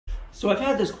So I've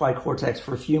had this Quad Cortex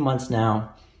for a few months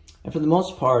now, and for the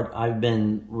most part, I've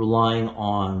been relying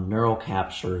on neural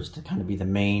captures to kind of be the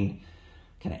main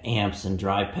kind of amps and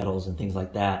drive pedals and things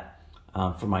like that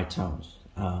for my tones.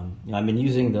 I've been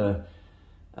using the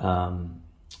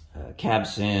cab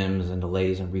sims and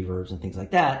delays and reverbs and things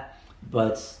like that,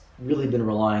 but really been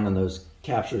relying on those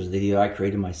captures that either I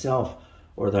created myself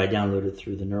or that I downloaded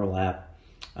through the neural app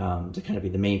to kind of be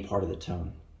the main part of the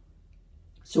tone.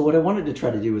 So what I wanted to try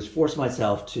to do is force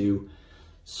myself to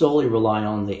solely rely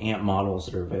on the amp models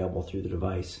that are available through the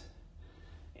device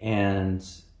and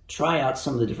try out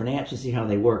some of the different amps and see how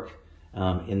they work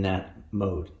in that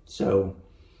mode. So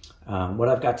what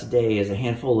I've got today is a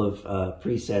handful of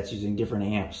presets using different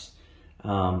amps,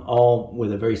 all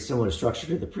with a very similar structure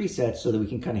to the presets so that we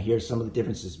can kind of hear some of the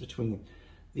differences between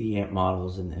the amp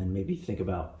models and maybe think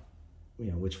about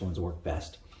which ones work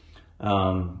best.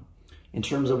 In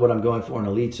terms of what I'm going for in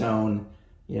a lead tone,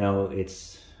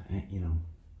 it's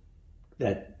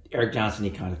that Eric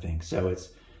Johnson-y kind of thing. So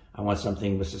I want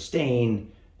something with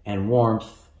sustain and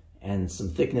warmth and some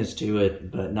thickness to it,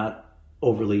 but not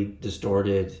overly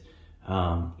distorted.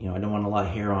 I don't want a lot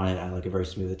of hair on it. I like a very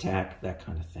smooth attack, that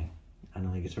kind of thing. I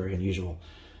don't think it's very unusual.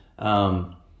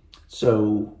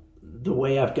 So the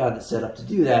way I've got it set up to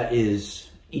do that is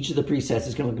each of the presets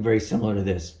is going to look very similar to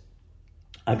this.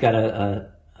 I've got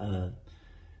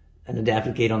an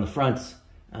adaptive gate on the front,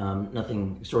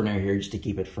 nothing extraordinary here, just to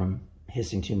keep it from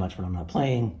hissing too much when I'm not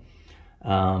playing.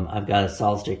 I've got a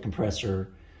solid state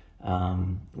compressor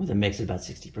with a mix of about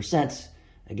 60%.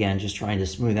 Again, just trying to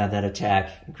smooth out that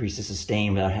attack, increase the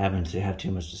sustain without having to have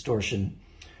too much distortion.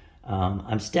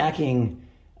 I'm stacking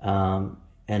an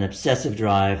obsessive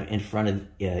drive in front of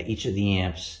each of the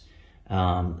amps.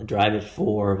 Drive at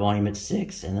 4, volume at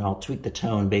 6, and then I'll tweak the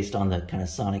tone based on the kind of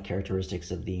sonic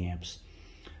characteristics of the amps.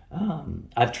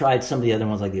 I've tried some of the other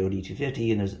ones like the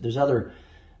OD250, and there's other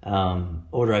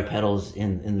overdrive pedals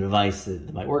in the device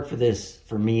that might work for this.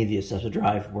 For me, the obsessive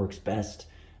drive works best,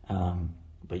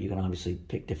 but you can obviously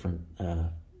pick different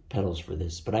pedals for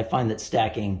this. But I find that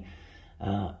stacking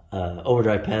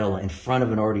overdrive pedal in front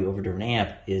of an already overdriven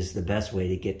amp is the best way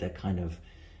to get that kind of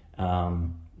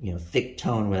thick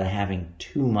tone without having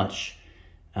too much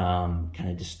kind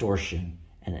of distortion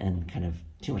and kind of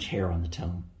too much hair on the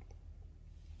tone.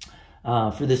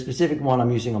 For this specific one, I'm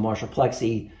using a Marshall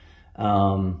Plexi.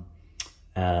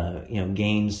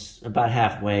 Gains about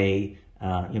halfway.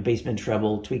 Bass mid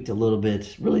treble tweaked a little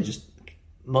bit. Really, just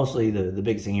mostly the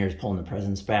biggest thing here is pulling the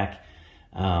presence back.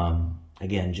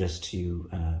 Again, just to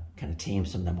kind of tame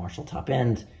some of the Marshall top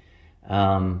end.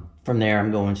 From there,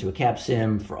 I'm going to a cab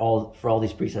sim. For all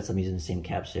these presets, I'm using the same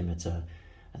cab sim.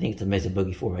 I think it's a Mesa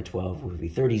Boogie 4x12 with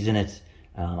V30s in it.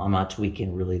 I'm not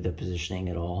tweaking really the positioning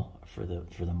at all for the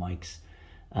mics.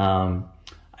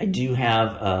 I do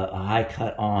have a high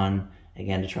cut on,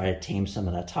 again, to try to tame some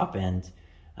of that top end.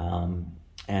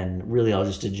 And really, I'll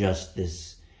just adjust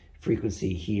this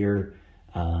frequency here.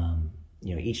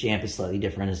 Each amp is slightly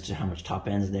different as to how much top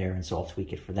end's there, and so I'll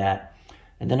tweak it for that.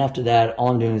 And then after that, all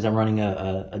I'm doing is I'm running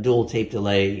a dual tape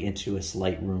delay into a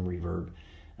slight room reverb,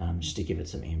 just to give it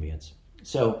some ambience.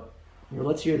 So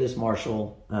let's hear this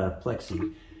Marshall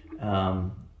Plexi.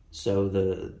 So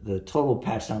the total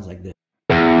patch sounds like this.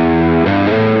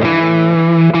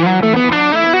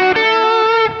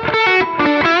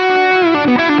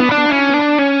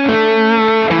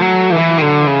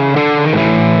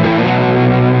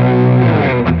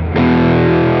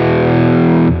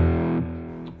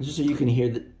 Just so you can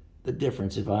hear the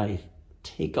difference, if I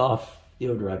take off the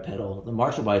overdrive pedal, the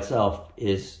Marshall by itself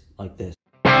is like this.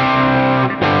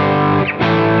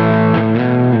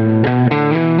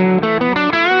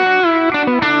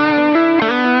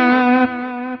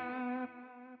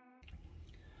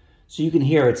 So you can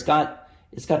hear it's got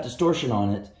distortion on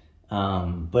it,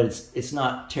 but it's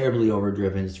not terribly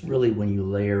overdriven. It's really when you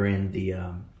layer in the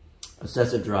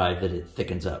obsessive drive that it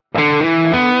thickens up.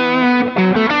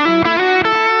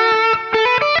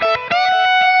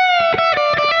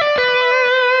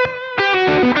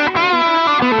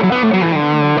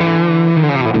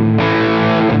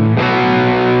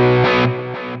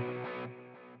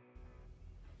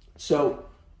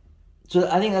 So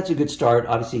I think that's a good start.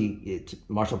 Obviously,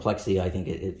 Marshall Plexi, I think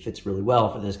it fits really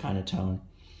well for this kind of tone.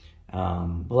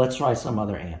 But let's try some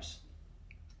other amps.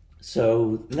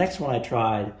 So the next one I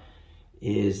tried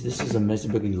this is a Mesa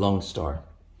Lonestar.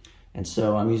 And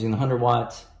so I'm using the 100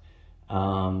 watt.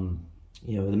 The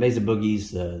Mesa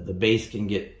Boogies, the bass can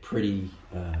get pretty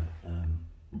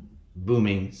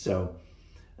booming. So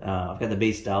I've got the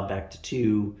bass dialed back to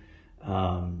 2.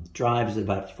 Drive is at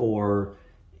about 4.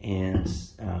 And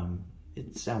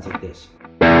it sounds like this.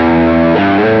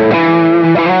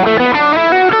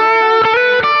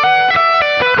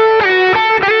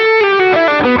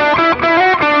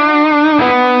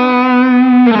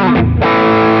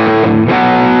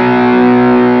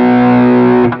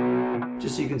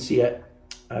 can see,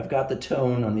 I've got the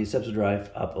tone on the acceptor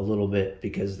drive up a little bit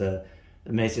because the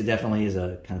Mesa definitely is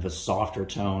a kind of a softer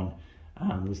tone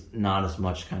with not as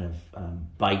much kind of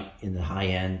bite in the high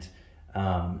end.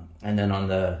 And then on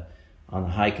the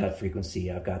high cut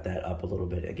frequency, I've got that up a little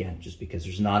bit again, just because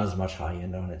there's not as much high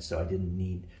end on it, so I didn't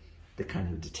need to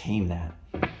kind of tame that.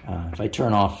 If I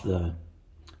turn off the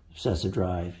recessive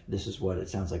drive, this is what it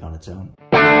sounds like on its own.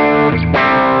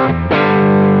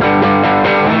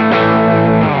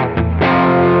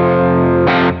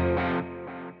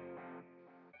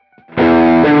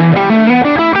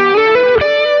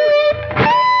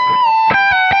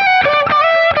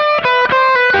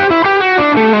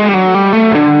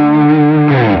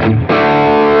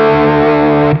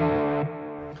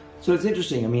 So it's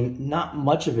interesting. I mean, not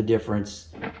much of a difference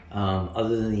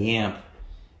other than the amp,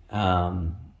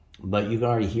 but you can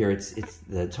already hear it's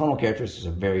the tonal characteristics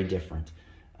are very different.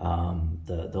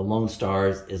 The Lone Star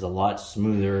is a lot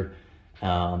smoother.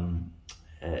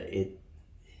 It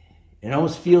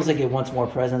almost feels like it wants more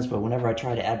presence, but whenever I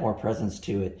try to add more presence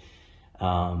to it,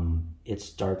 it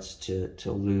starts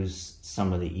to lose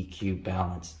some of the EQ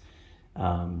balance.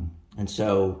 And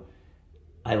so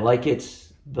I like it,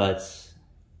 but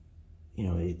you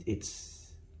know,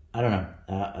 it's, I don't know,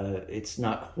 it's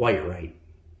not quite right.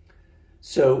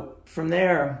 So from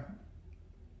there,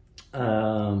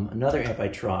 another amp I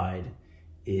tried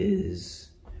is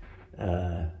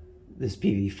this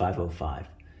Peavey 505.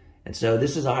 And so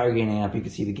this is a higher gain amp. You can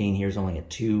see the gain here is only at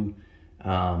 2.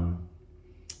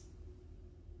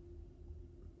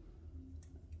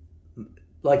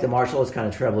 Like the Marshall, it's kind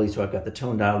of trebly, so I've got the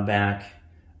tone dialed back.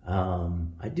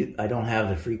 I don't have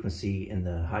the frequency in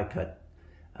the high cut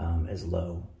as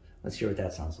low. Let's hear what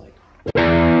that sounds like.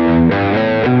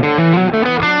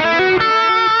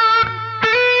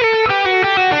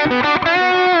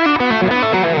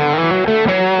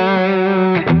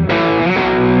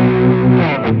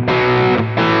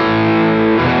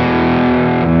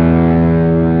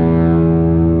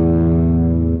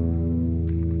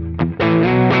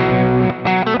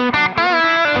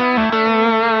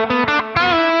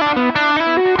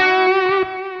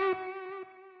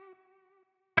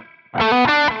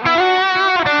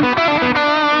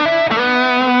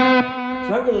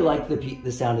 So I really like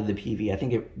the sound of the Peavey. I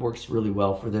think it works really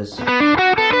well for this.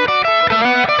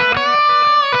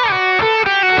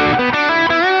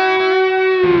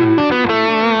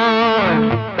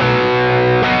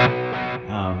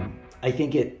 I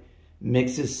think it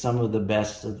mixes some of the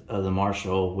best of the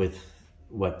Marshall with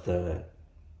what the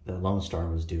Lone Star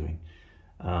was doing.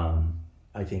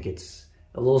 I think it's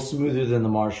a little smoother than the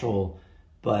Marshall,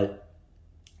 but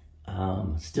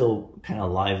still kind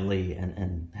of lively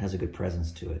and has a good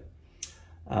presence to it.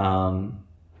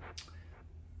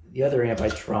 The other amp I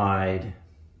tried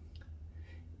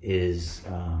is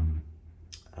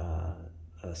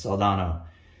a Soldano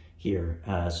here.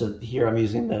 So here I'm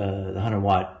using the 100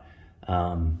 watt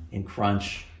in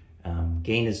crunch.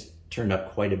 Gain is turned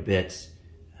up quite a bit.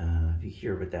 If you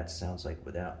hear what that sounds like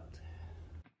without.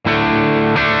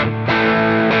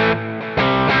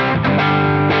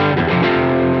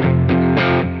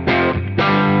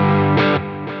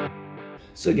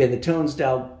 So again, the tone's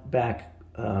dialed back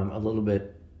a little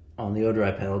bit on the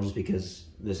O-Drive pedal just because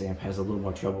this amp has a little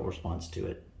more treble response to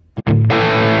it.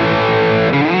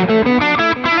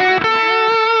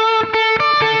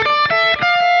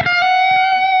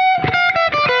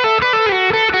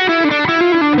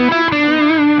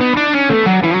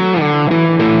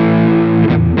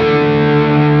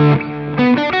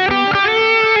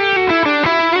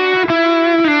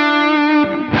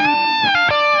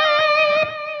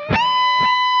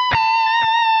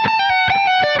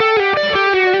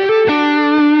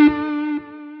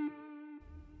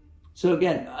 So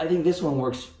again, I think this one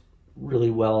works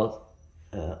really well,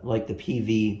 like the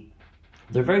Peavey.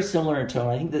 They're very similar in tone.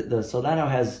 I think that the Soldano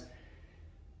has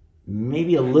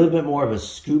maybe a little bit more of a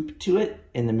scoop to it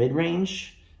in the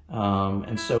mid-range.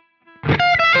 And so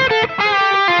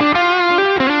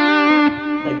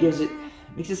that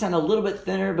makes it sound a little bit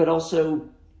thinner, but also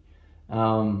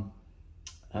a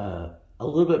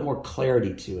little bit more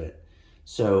clarity to it.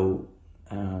 So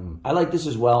I like this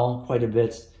as well quite a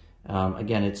bit.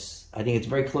 Again, I think it's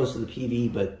very close to the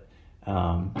Peavey, but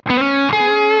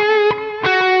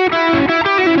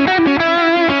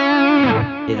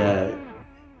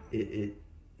it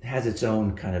has its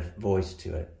own kind of voice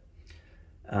to it.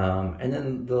 And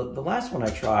then the last one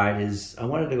I tried is I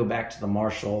wanted to go back to the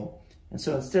Marshall, and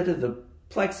so instead of the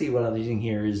Plexi, what I'm using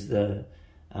here is the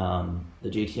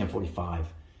JTM 45.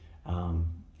 And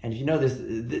if you know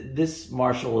this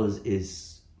Marshall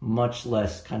is much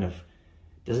less kind of,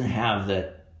 doesn't have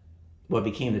that what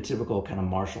became the typical kind of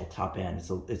Marshall top end.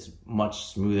 It's much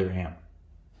smoother amp.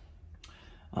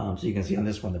 So you can see on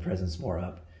this one, the presence more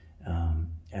up,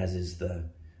 as is the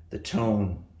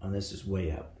tone on this is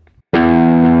way up.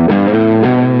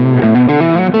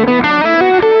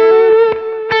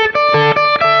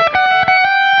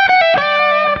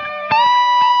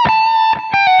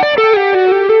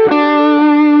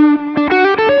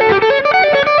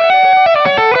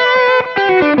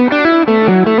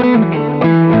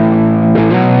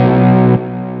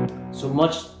 So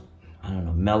much, I don't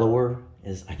know, mellower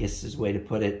is, I guess, is a way to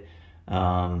put it.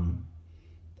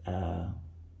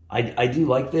 I do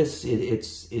like this.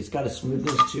 It's got a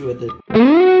smoothness to it that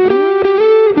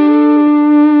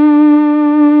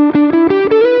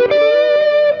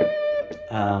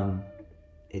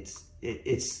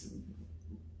it's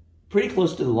pretty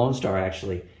close to the Lone Star,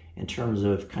 actually, in terms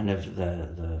of kind of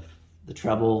the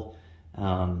treble.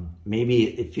 Maybe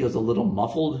it feels a little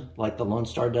muffled like the Lone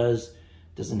Star does.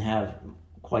 Doesn't have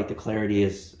quite the clarity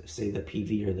as, say, the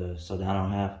Peavey or the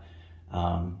Soldano have.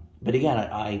 But again,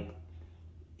 I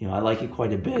like it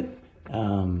quite a bit.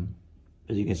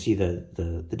 As you can see,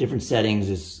 the different settings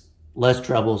is less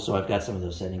treble, so I've got some of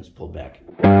those settings pulled back.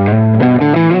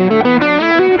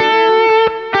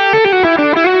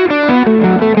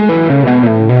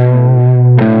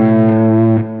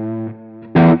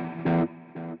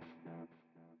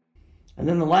 And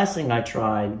then the last thing I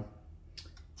tried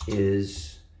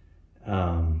is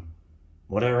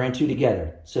what I ran two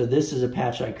together. So this is a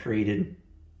patch I created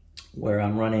where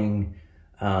I'm running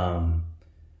the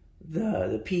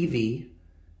Peavey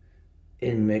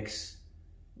in mix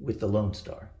with the Lone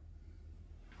Star.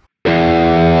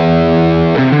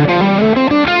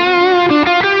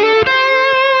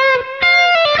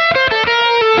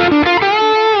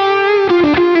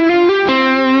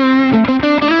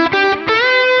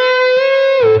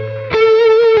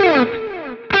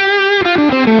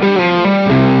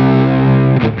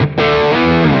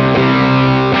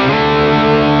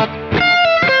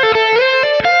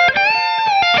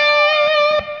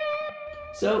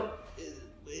 So,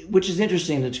 which is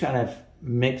interesting to kind of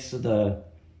mix the,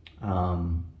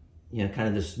 kind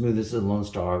of the smoothness of the Lone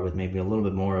Star with maybe a little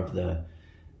bit more of the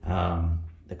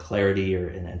clarity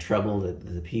and treble that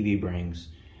the Peavey brings.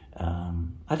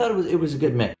 I thought it was a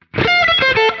good mix.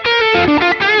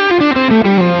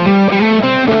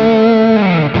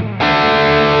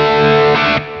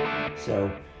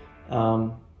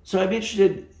 So I'd be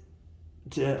interested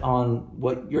on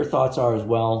what your thoughts are as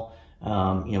well.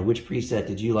 Which preset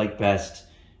did you like best,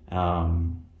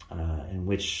 and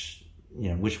which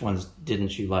ones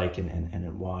didn't you like,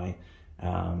 and why?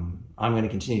 I'm going to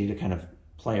continue to kind of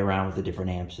play around with the different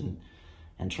amps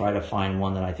and try to find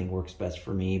one that I think works best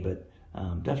for me, but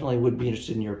definitely would be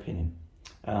interested in your opinion.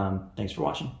 Thanks for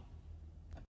watching.